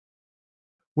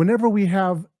Whenever we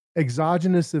have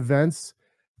exogenous events,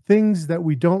 things that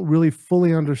we don't really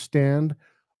fully understand,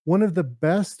 one of the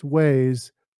best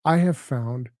ways I have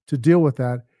found to deal with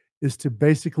that is to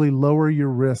basically lower your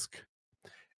risk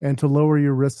and to lower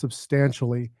your risk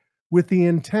substantially with the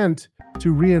intent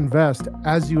to reinvest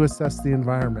as you assess the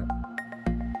environment.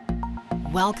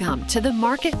 Welcome to the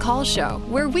Market Call Show,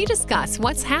 where we discuss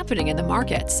what's happening in the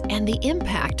markets and the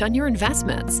impact on your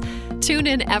investments. Tune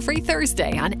in every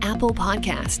Thursday on Apple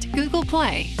Podcast, Google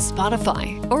Play,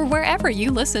 Spotify, or wherever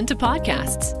you listen to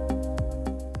podcasts.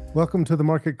 Welcome to the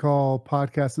Market Call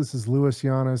podcast. This is Louis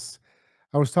Llanes.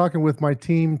 I was talking with my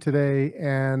team today,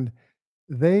 and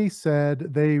they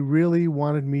said they really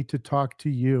wanted me to talk to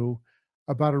you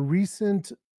about a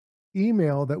recent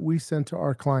email that we sent to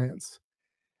our clients.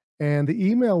 And the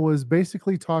email was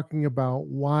basically talking about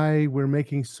why we're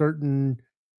making certain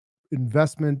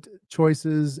investment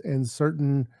choices and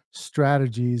certain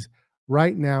strategies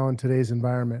right now in today's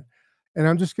environment. And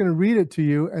I'm just going to read it to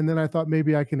you. And then I thought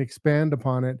maybe I can expand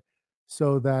upon it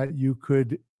so that you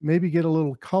could maybe get a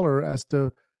little color as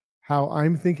to how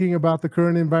I'm thinking about the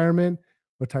current environment,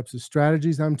 what types of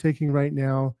strategies I'm taking right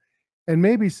now, and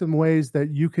maybe some ways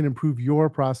that you can improve your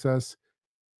process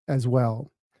as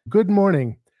well. Good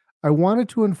morning. I wanted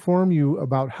to inform you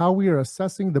about how we are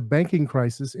assessing the banking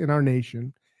crisis in our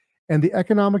nation and the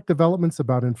economic developments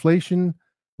about inflation,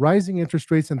 rising interest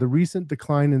rates, and the recent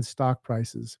decline in stock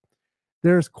prices.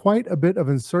 There is quite a bit of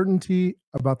uncertainty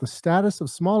about the status of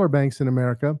smaller banks in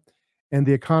America and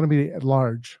the economy at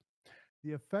large.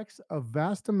 The effects of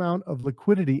vast amount of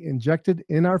liquidity injected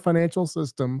in our financial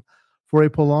system for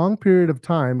a prolonged period of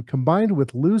time, combined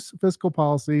with loose fiscal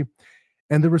policy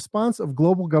and the response of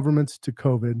global governments to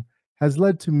COVID, has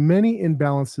led to many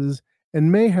imbalances and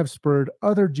may have spurred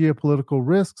other geopolitical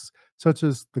risks, such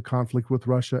as the conflict with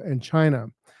Russia and China.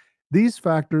 These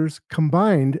factors,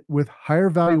 combined with higher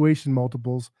valuation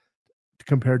multiples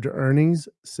compared to earnings,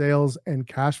 sales, and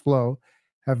cash flow,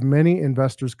 have many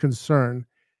investors concerned.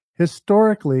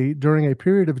 Historically, during a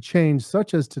period of change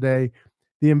such as today,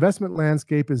 the investment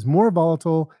landscape is more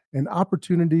volatile and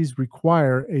opportunities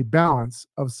require a balance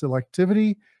of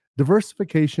selectivity,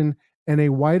 diversification, and a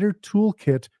wider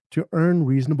toolkit to earn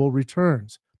reasonable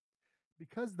returns.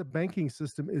 Because the banking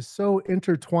system is so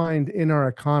intertwined in our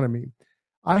economy,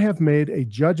 I have made a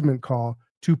judgment call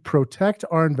to protect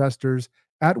our investors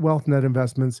at WealthNet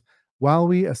Investments while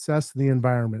we assess the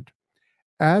environment.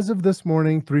 As of this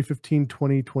morning,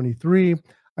 3/15/2023,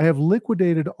 I have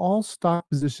liquidated all stock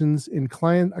positions in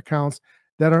client accounts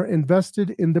that are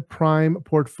invested in the prime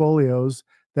portfolios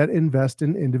that invest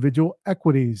in individual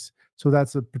equities. So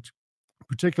that's a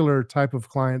particular type of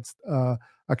clients'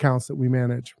 accounts that we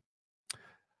manage.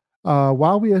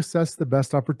 While we assess the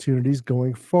best opportunities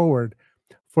going forward.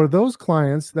 For those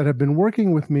clients that have been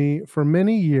working with me for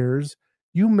many years,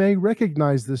 you may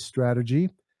recognize this strategy.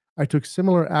 I took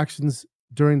similar actions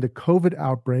during the COVID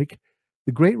outbreak,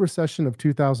 the Great Recession of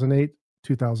 2008,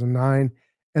 2009,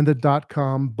 and the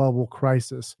dot-com bubble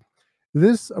crisis.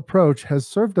 This approach has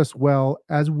served us well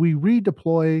as we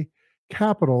redeploy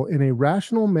capital in a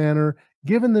rational manner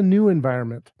given the new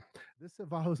environment. This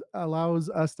allows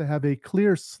us to have a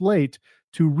clear slate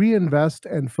to reinvest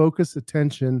and focus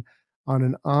attention on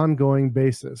an ongoing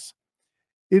basis.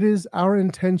 It is our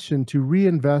intention to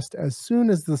reinvest as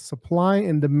soon as the supply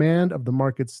and demand of the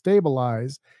market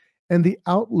stabilize and the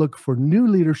outlook for new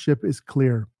leadership is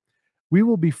clear. We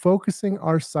will be focusing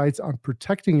our sights on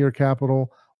protecting your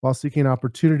capital while seeking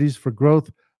opportunities for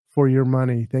growth for your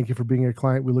money. Thank you for being a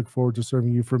client. We look forward to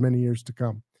serving you for many years to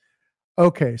come.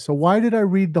 Okay, so why did I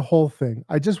read the whole thing?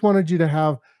 I just wanted you to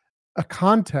have a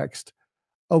context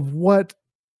of what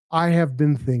I have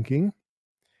been thinking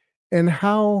and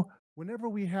how whenever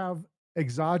we have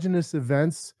exogenous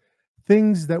events,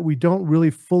 things that we don't really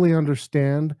fully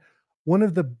understand, one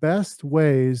of the best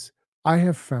ways I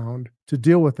have found to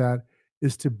deal with that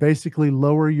is to basically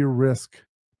lower your risk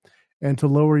and to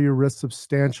lower your risk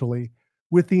substantially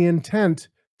with the intent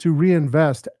to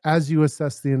reinvest as you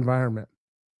assess the environment.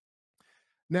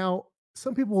 Now,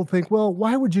 some people will think, well,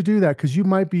 why would you do that? Because you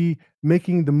might be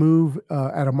making the move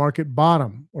at a market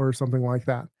bottom or something like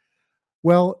that.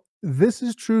 Well, this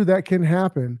is true, that can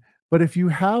happen. But if you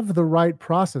have the right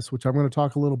process, which I'm going to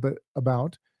talk a little bit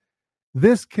about,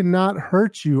 this cannot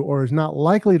hurt you or is not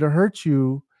likely to hurt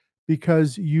you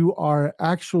because you are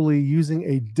actually using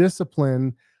a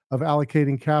discipline of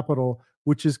allocating capital,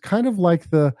 which is kind of like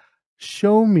the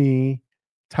show me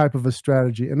type of a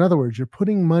strategy. In other words, you're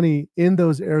putting money in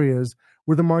those areas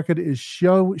where the market is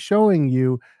showing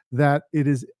you that it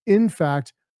is in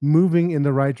fact moving in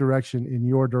the right direction, in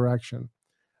your direction.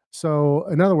 So,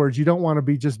 in other words, you don't want to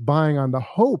be just buying on the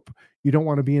hope. You don't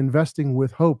want to be investing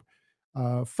with hope.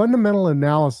 Fundamental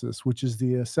analysis, which is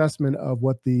the assessment of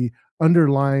what the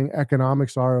underlying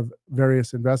economics are of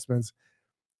various investments,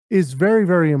 is very,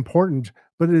 very important,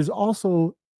 but it is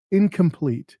also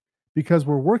incomplete because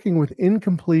we're working with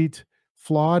incomplete,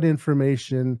 flawed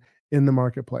information in the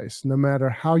marketplace. No matter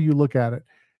how you look at it,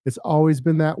 it's always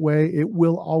been that way. It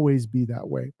will always be that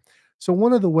way. So,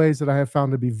 one of the ways that I have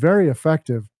found to be very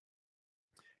effective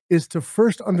is to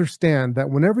first understand that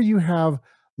whenever you have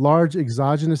large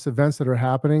exogenous events that are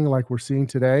happening, like we're seeing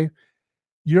today,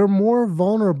 you're more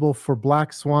vulnerable for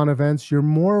black swan events. You're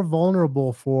more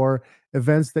vulnerable for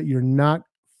events that you're not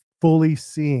fully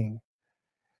seeing.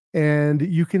 And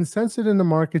you can sense it in the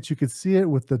markets. You can see it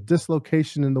with the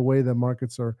dislocation in the way the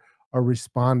markets are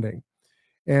responding.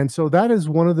 And so that is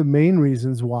one of the main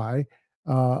reasons why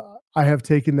I have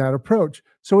taken that approach.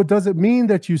 So it doesn't mean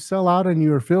that you sell out and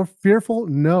you're fearful.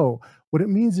 No. What it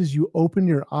means is you open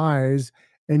your eyes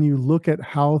and you look at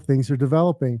how things are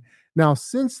developing. Now,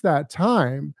 since that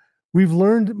time, we've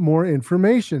learned more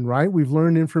information, right? We've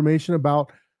learned information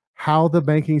about how the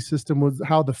banking system was,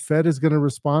 how the Fed is going to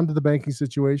respond to the banking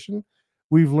situation.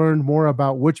 We've learned more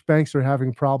about which banks are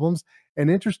having problems. And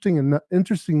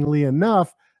interestingly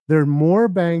enough, there are more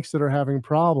banks that are having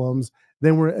problems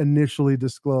than were initially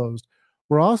disclosed.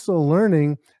 We're also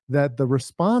learning that the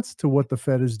response to what the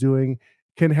Fed is doing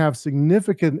can have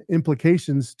significant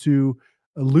implications to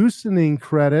loosening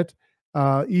credit,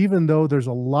 even though there's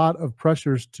a lot of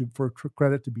pressures for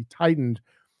credit to be tightened.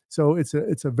 So it's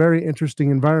a very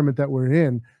interesting environment that we're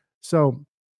in. So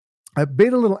I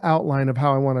made a little outline of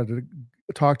how I wanted to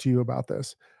talk to you about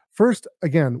this. First,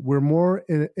 again, we're more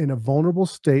in a vulnerable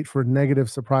state for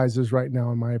negative surprises right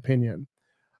now, in my opinion.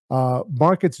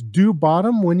 Markets do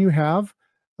bottom when you have,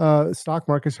 stock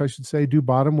markets, I should say, do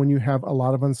bottom when you have a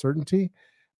lot of uncertainty.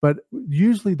 But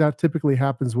usually that typically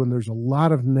happens when there's a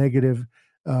lot of negative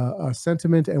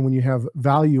sentiment and when you have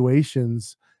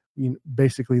valuations,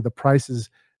 basically the prices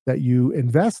that you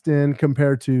invest in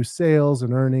compared to sales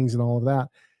and earnings and all of that.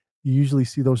 You usually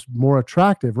see those more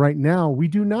attractive. Right now, we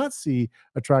do not see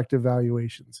attractive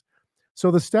valuations.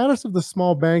 So the status of the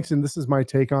small banks, and this is my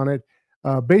take on it,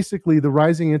 basically the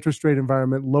rising interest rate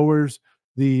environment lowers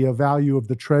the value of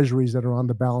the treasuries that are on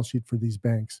the balance sheet for these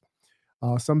banks.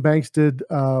 Some banks did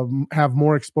have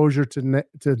more exposure to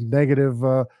negative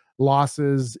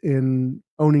losses in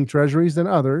owning treasuries than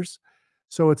others.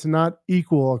 So it's not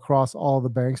equal across all the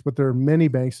banks, but there are many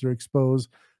banks that are exposed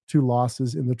to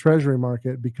losses in the treasury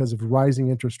market because of rising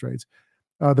interest rates.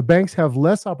 The banks have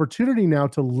less opportunity now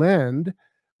to lend,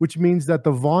 which means that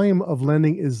the volume of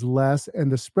lending is less,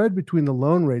 and the spread between the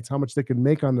loan rates, how much they can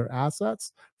make on their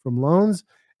assets from loans,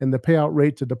 and the payout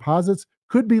rate to deposits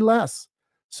could be less.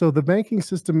 So the banking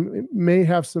system may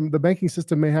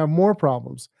have more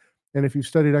problems. And if you've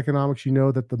studied economics, you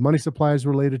know that the money supply is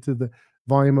related to the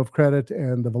volume of credit,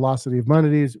 and the velocity of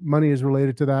money is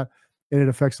related to that, and it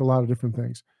affects a lot of different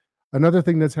things. Another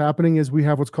thing that's happening is we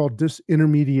have what's called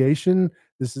disintermediation.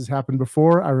 This has happened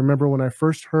before. I remember when I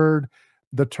first heard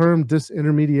the term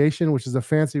disintermediation, which is a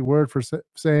fancy word for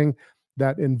saying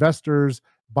that investors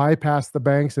bypass the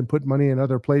banks and put money in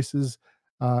other places,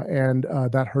 and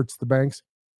that hurts the banks.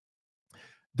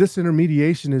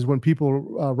 Disintermediation is when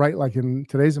people, right, like in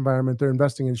today's environment, they're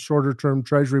investing in shorter term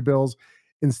treasury bills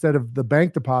instead of the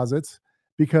bank deposits,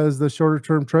 because the shorter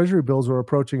term treasury bills are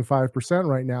approaching 5%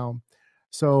 right now.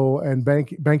 So, and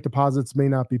bank deposits may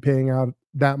not be paying out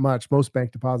that much. Most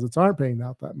bank deposits aren't paying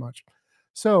out that much.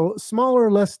 So smaller,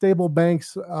 less stable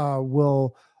banks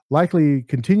will likely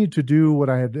continue to do what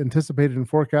I had anticipated and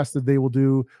forecasted they will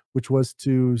do, which was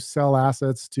to sell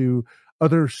assets to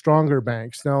other stronger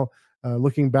banks. Now,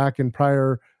 looking back in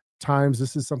prior times,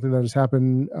 this is something that has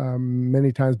happened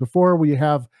many times before. We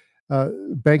have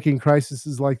banking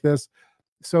crises like this.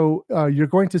 So you're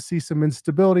going to see some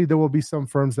instability. There will be some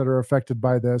firms that are affected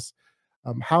by this.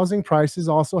 Housing prices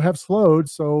also have slowed.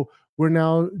 So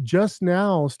we're just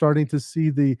now starting to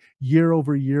see the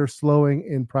year-over-year slowing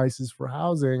in prices for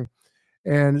housing.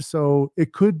 And so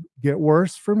it could get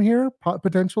worse from here,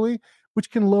 potentially,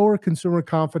 which can lower consumer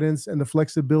confidence and the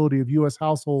flexibility of U.S.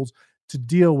 households to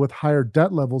deal with higher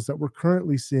debt levels that we're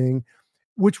currently seeing,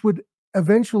 which would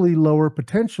eventually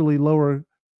potentially lower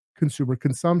consumer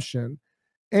consumption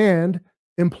and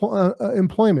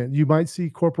employment. You might see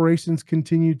corporations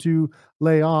continue to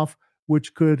lay off,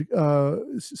 which could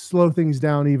slow things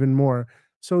down even more.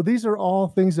 So these are all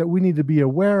things that we need to be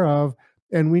aware of,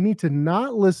 and we need to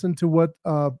not listen to what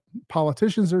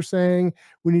politicians are saying.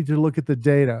 We need to look at the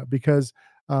data, because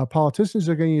politicians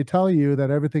are going to tell you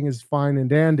that everything is fine and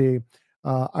dandy,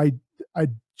 I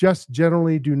just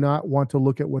generally do not want to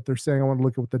look at what they're saying. I want to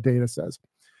look at what the data says.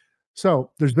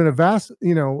 So there's been a vast,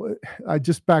 I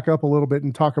just back up a little bit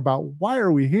and talk about why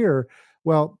are we here?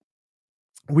 Well,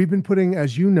 we've been putting,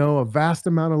 as you know, a vast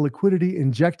amount of liquidity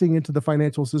injecting into the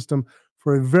financial system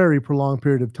for a very prolonged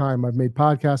period of time. I've made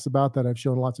podcasts about that. I've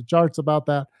shown lots of charts about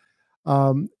that.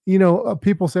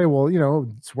 People say, well,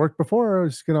 it's worked before,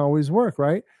 it's going to always work,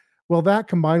 right? Well, that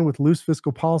combined with loose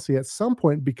fiscal policy at some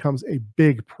point becomes a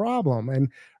big problem. And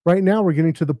right now we're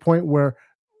getting to the point where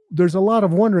there's a lot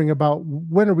of wondering about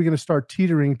when are we going to start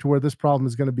teetering to where this problem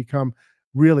is going to become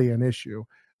really an issue.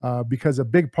 Because a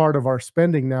big part of our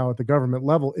spending now at the government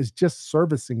level is just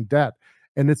servicing debt.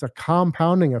 And it's a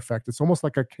compounding effect. It's almost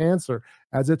like a cancer.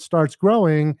 As it starts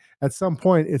growing, at some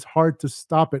point, it's hard to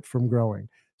stop it from growing.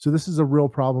 So this is a real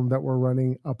problem that we're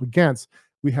running up against.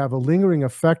 We have a lingering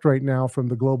effect right now from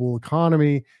the global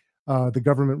economy, the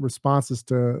government responses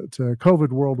to COVID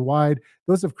worldwide.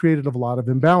 Those have created a lot of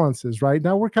imbalances, right?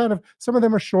 Now some of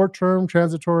them are short-term,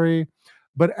 transitory,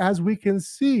 but as we can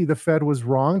see, the Fed was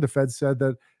wrong. The Fed said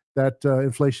that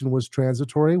inflation was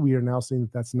transitory. We are now seeing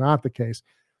that that's not the case.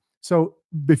 So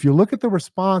if you look at the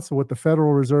response of what the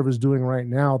Federal Reserve is doing right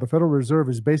now, the Federal Reserve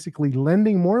is basically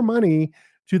lending more money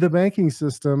to the banking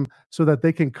system so that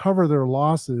they can cover their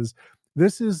losses.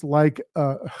 This is like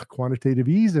quantitative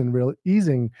easing,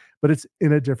 but it's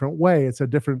in a different way. It's a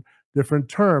different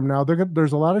term. Now,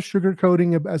 there's a lot of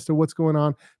sugarcoating as to what's going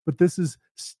on, but this is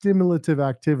stimulative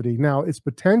activity. Now, it's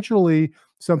potentially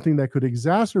something that could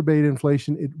exacerbate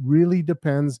inflation. It really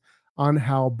depends on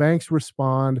how banks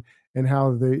respond and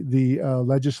how the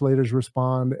legislators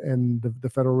respond and the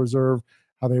Federal Reserve,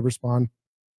 how they respond.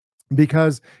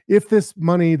 Because if this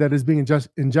money that is being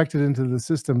injected into the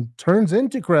system turns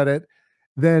into credit,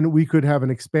 then we could have an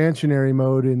expansionary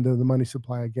mode into the money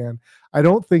supply again. I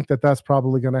don't think that that's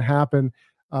probably going to happen.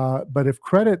 But if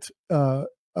credit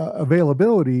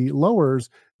availability lowers,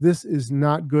 this is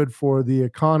not good for the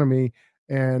economy.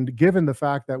 And given the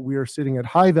fact that we are sitting at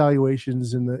high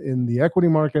valuations in the equity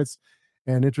markets,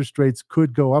 and interest rates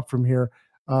could go up from here,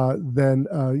 then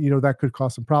that could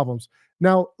cause some problems.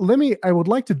 Now, I would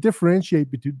like to differentiate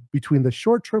between the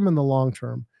short term and the long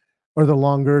term, or the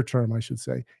longer term, I should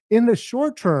say. In the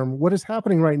short term, what is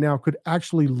happening right now could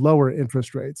actually lower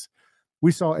interest rates.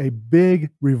 We saw a big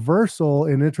reversal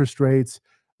in interest rates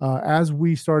as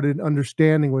we started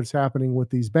understanding what's happening with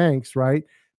these banks, right?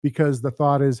 Because the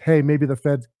thought is, hey, maybe the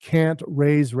Fed can't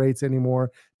raise rates anymore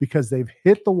because they've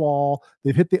hit the wall,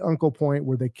 they've hit the uncle point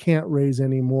where they can't raise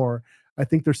anymore. I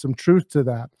think there's some truth to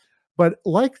that. But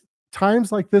like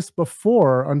times like this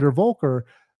before under Volcker,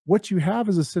 what you have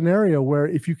is a scenario where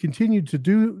if you continue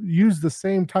to use the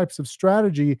same types of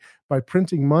strategy by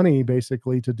printing money,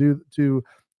 basically to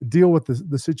deal with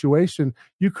the situation,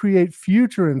 you create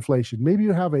future inflation. Maybe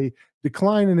you have a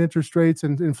decline in interest rates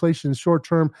and inflation short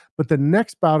term, but the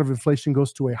next bout of inflation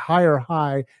goes to a higher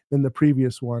high than the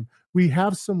previous one. We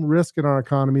have some risk in our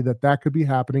economy that could be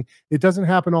happening. It doesn't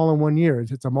happen all in 1 year.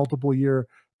 It's a multiple year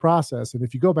process. And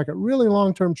if you go back at really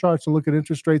long-term charts and look at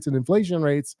interest rates and inflation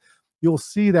rates, you'll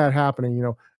see that happening.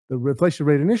 The inflation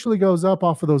rate initially goes up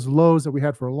off of those lows that we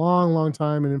had for a long, long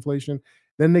time in inflation.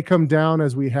 Then they come down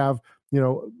as we have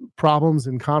problems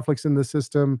and conflicts in the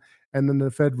system. And then the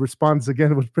Fed responds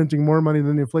again with printing more money,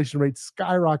 then the inflation rate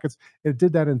skyrockets. It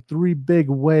did that in 3 big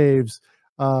waves,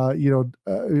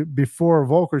 before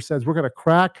Volcker says we're going to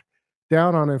crack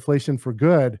down on inflation for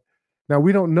good. Now,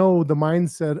 we don't know the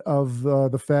mindset of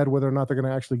the Fed, whether or not they're going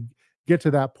to actually get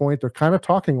to that point. They're kind of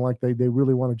talking like they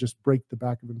really want to just break the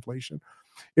back of inflation.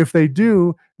 If they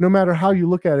do, no matter how you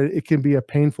look at it, it can be a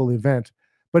painful event.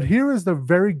 But here is the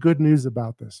very good news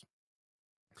about this.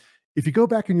 If you go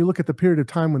back and you look at the period of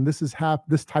time when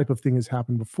this type of thing has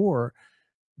happened before,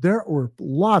 there were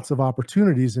lots of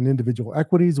opportunities in individual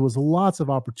equities. There was lots of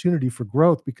opportunity for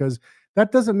growth because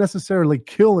that doesn't necessarily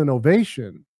kill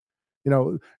innovation.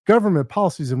 Government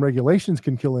policies and regulations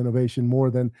can kill innovation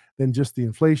more than just the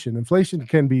inflation. Inflation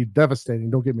can be devastating,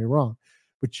 don't get me wrong,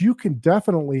 but you can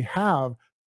definitely have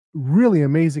really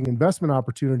amazing investment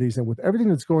opportunities. And with everything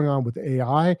that's going on with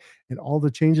AI and all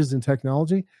the changes in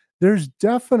technology, there's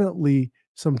definitely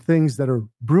some things that are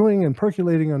brewing and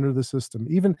percolating under the system,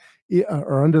 even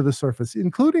or under the surface,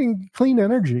 including clean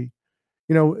energy.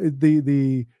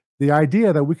 The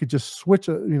idea that we could just switch,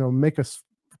 make a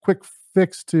quick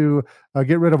fix to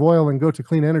get rid of oil and go to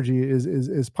clean energy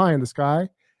is pie in the sky.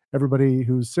 Everybody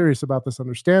who's serious about this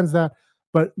understands that.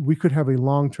 But we could have a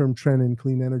long-term trend in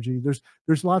clean energy.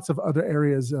 There's lots of other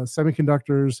areas.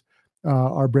 Semiconductors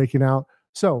are breaking out.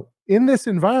 So in this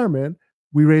environment,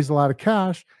 we raised a lot of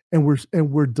cash, and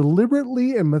we're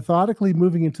deliberately and methodically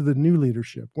moving into the new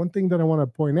leadership. One thing that I want to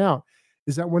point out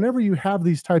is that whenever you have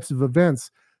these types of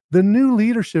events, the new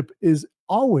leadership is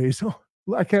always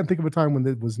I can't think of a time when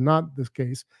it was not this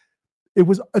case.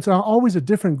 It's always a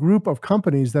different group of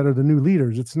companies that are the new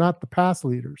leaders. It's not the past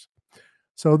leaders.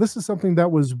 So this is something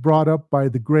that was brought up by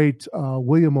the great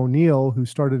William O'Neill, who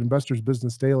started Investors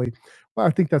Business Daily. Well,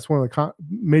 I think that's one of the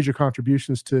major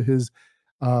contributions to his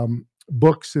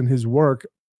books and his work.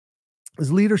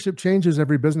 Is leadership changes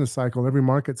every business cycle, every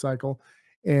market cycle,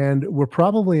 and we're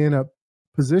probably in a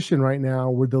position right now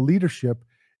where the leadership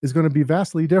is going to be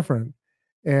vastly different.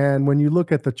 And when you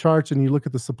look at the charts and you look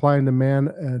at the supply and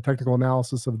demand technical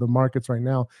analysis of the markets right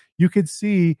now, you could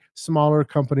see smaller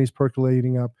companies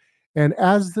percolating up. And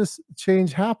as this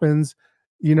change happens,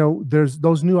 there's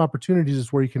those new opportunities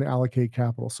is where you can allocate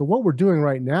capital. So what we're doing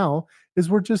right now is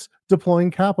we're just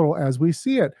deploying capital as we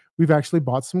see it. We've actually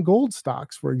bought some gold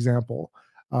stocks, for example.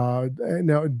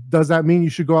 Now, does that mean you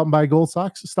should go out and buy gold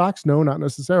stocks? No, not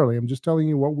necessarily. I'm just telling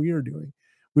you what we are doing.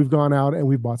 We've gone out and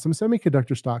we've bought some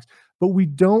semiconductor stocks, but we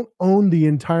don't own the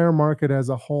entire market as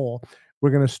a whole.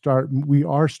 We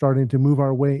are starting to move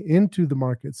our way into the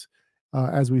markets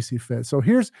as we see fit. So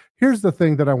here's the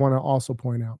thing that I want to also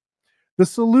point out. The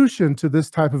solution to this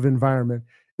type of environment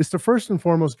is to first and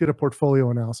foremost get a portfolio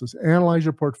analysis, analyze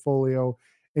your portfolio,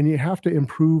 and you have to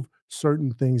improve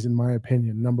certain things, in my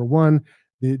opinion. Number one,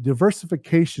 the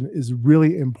diversification is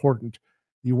really important.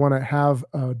 You want to have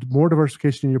more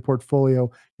diversification in your portfolio.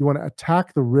 You want to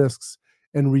attack the risks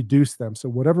and reduce them. So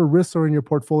whatever risks are in your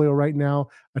portfolio right now,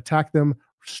 attack them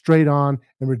straight on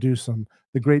and reduce them.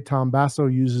 The great Tom Basso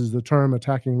uses the term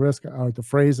attacking risk, or the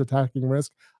phrase attacking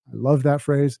risk. I love that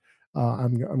phrase.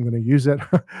 I'm going to use it.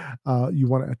 You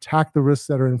want to attack the risks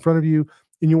that are in front of you,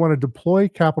 and you want to deploy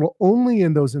capital only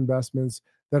in those investments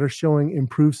that are showing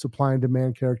improved supply and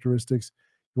demand characteristics.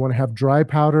 You want to have dry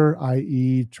powder,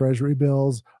 i.e. treasury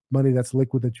bills, money that's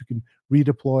liquid that you can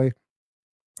redeploy.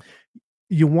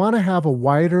 You want to have a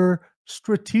wider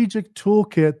strategic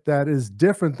toolkit that is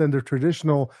different than the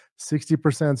traditional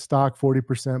 60% stock,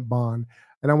 40% bond.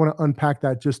 And I want to unpack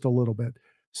that just a little bit.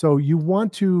 So you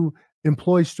want to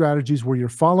employ strategies where you're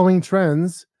following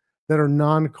trends that are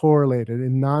non-correlated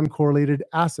in non-correlated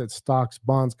assets, stocks,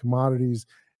 bonds, commodities.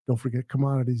 Don't forget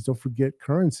commodities. Don't forget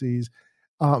currencies.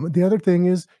 The other thing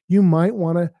is you might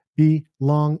want to be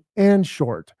long and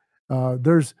short.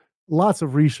 There's lots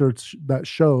of research that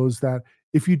shows that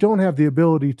if you don't have the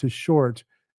ability to short,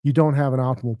 you don't have an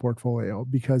optimal portfolio,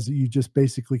 because you just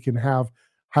basically can have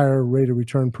higher rate of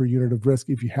return per unit of risk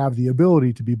if you have the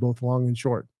ability to be both long and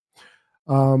short.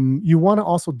 You want to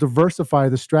also diversify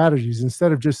the strategies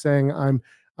instead of just saying I'm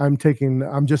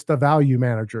just a value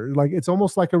manager. Like, it's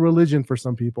almost like a religion for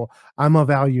some people. I'm a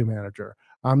value manager.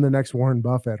 I'm the next Warren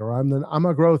Buffett, or I'm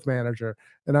a growth manager,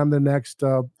 and I'm the next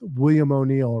William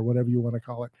O'Neill, or whatever you want to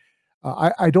call it.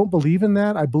 I don't believe in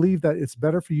that. I believe that it's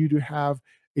better for you to have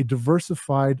a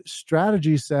diversified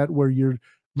strategy set where you're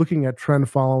looking at trend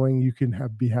following. You can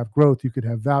have growth. You could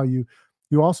have value.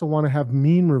 You also want to have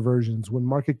mean reversions when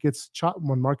markets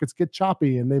get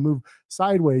choppy and they move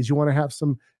sideways. You want to have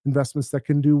some investments that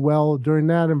can do well during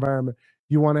that environment.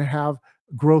 You want to have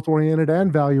growth oriented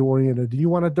and value oriented. You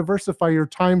want to diversify your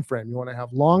time frame. You want to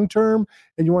have long term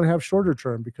and you want to have shorter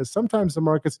term, because sometimes the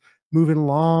markets move in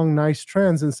long, nice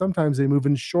trends, and sometimes they move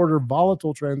in shorter,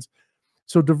 volatile trends.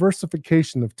 So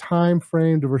diversification of time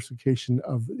frame, diversification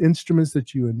of instruments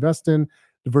that you invest in,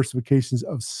 diversifications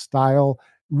of style,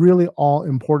 really all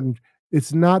important.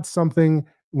 It's not something,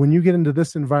 when you get into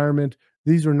this environment,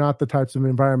 these are not the types of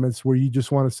environments where you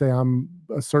just want to say I'm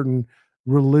a certain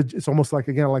religion. It's almost like,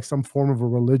 again, like some form of a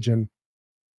religion,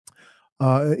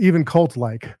 even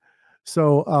cult-like.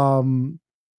 So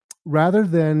rather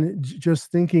than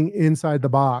just thinking inside the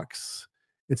box,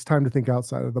 it's time to think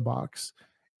outside of the box.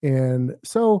 And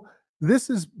so this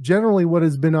is generally what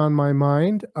has been on my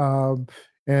mind,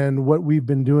 and what we've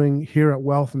been doing here at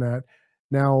WealthNet.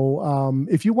 Now,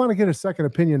 if you want to get a second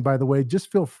opinion, by the way,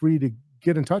 just feel free to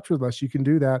get in touch with us. You can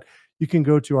do that. You can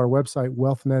go to our website,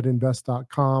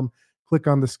 wealthnetinvest.com, click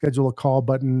on the schedule a call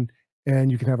button,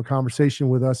 and you can have a conversation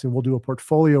with us, and we'll do a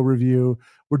portfolio review.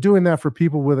 We're doing that for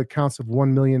people with accounts of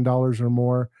 $1 million or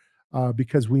more,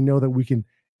 because we know that we can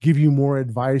give you more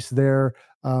advice there.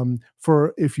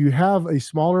 For if you have a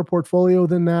smaller portfolio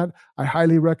than that, I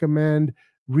highly recommend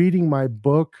reading my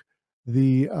book. I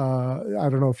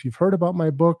don't know if you've heard about my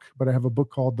book, but I have a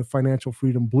book called The Financial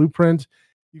Freedom Blueprint.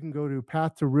 You can go to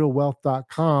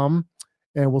pathtorealwealth.com,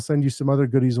 and we'll send you some other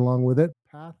goodies along with it.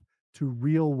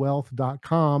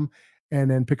 Pathtorealwealth.com, and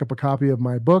then pick up a copy of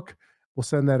my book. We'll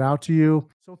send that out to you.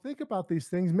 So think about these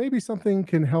things. Maybe something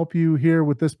can help you here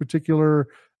with this particular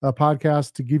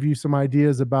podcast to give you some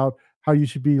ideas about how you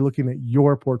should be looking at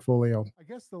your portfolio. I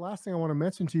guess the last thing I want to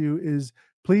mention to you is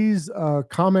please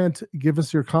comment, give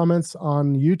us your comments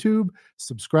on YouTube,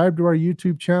 subscribe to our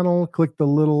YouTube channel, click the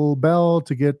little bell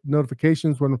to get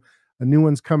notifications when a new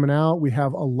one's coming out. We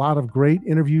have a lot of great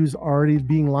interviews already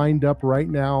being lined up right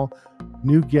now,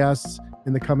 new guests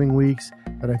in the coming weeks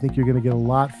that I think you're going to get a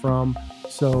lot from.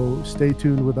 So stay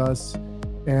tuned with us.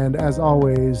 And as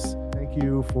always, thank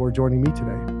you for joining me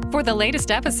today. For the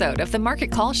latest episode of The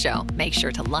Market Call Show, make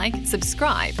sure to like,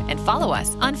 subscribe, and follow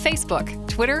us on Facebook,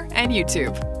 Twitter, and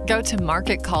YouTube. Go to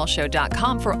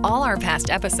marketcallshow.com for all our past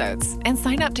episodes and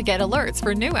sign up to get alerts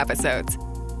for new episodes.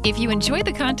 If you enjoyed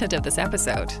the content of this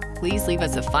episode, please leave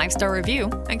us a 5-star review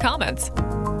and comments.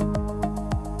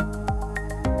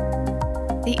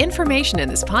 The information in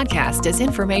this podcast is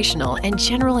informational and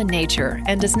general in nature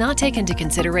and does not take into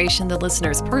consideration the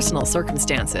listener's personal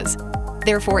circumstances.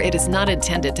 Therefore, it is not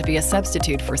intended to be a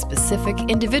substitute for specific,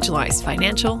 individualized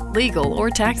financial, legal, or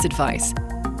tax advice.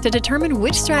 To determine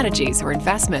which strategies or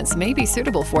investments may be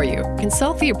suitable for you,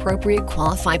 consult the appropriate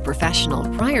qualified professional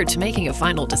prior to making a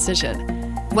final decision.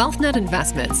 WealthNet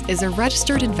Investments is a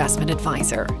registered investment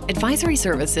advisor. Advisory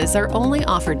services are only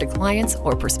offered to clients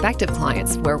or prospective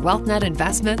clients where WealthNet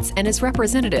Investments and its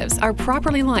representatives are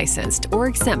properly licensed or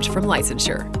exempt from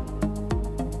licensure.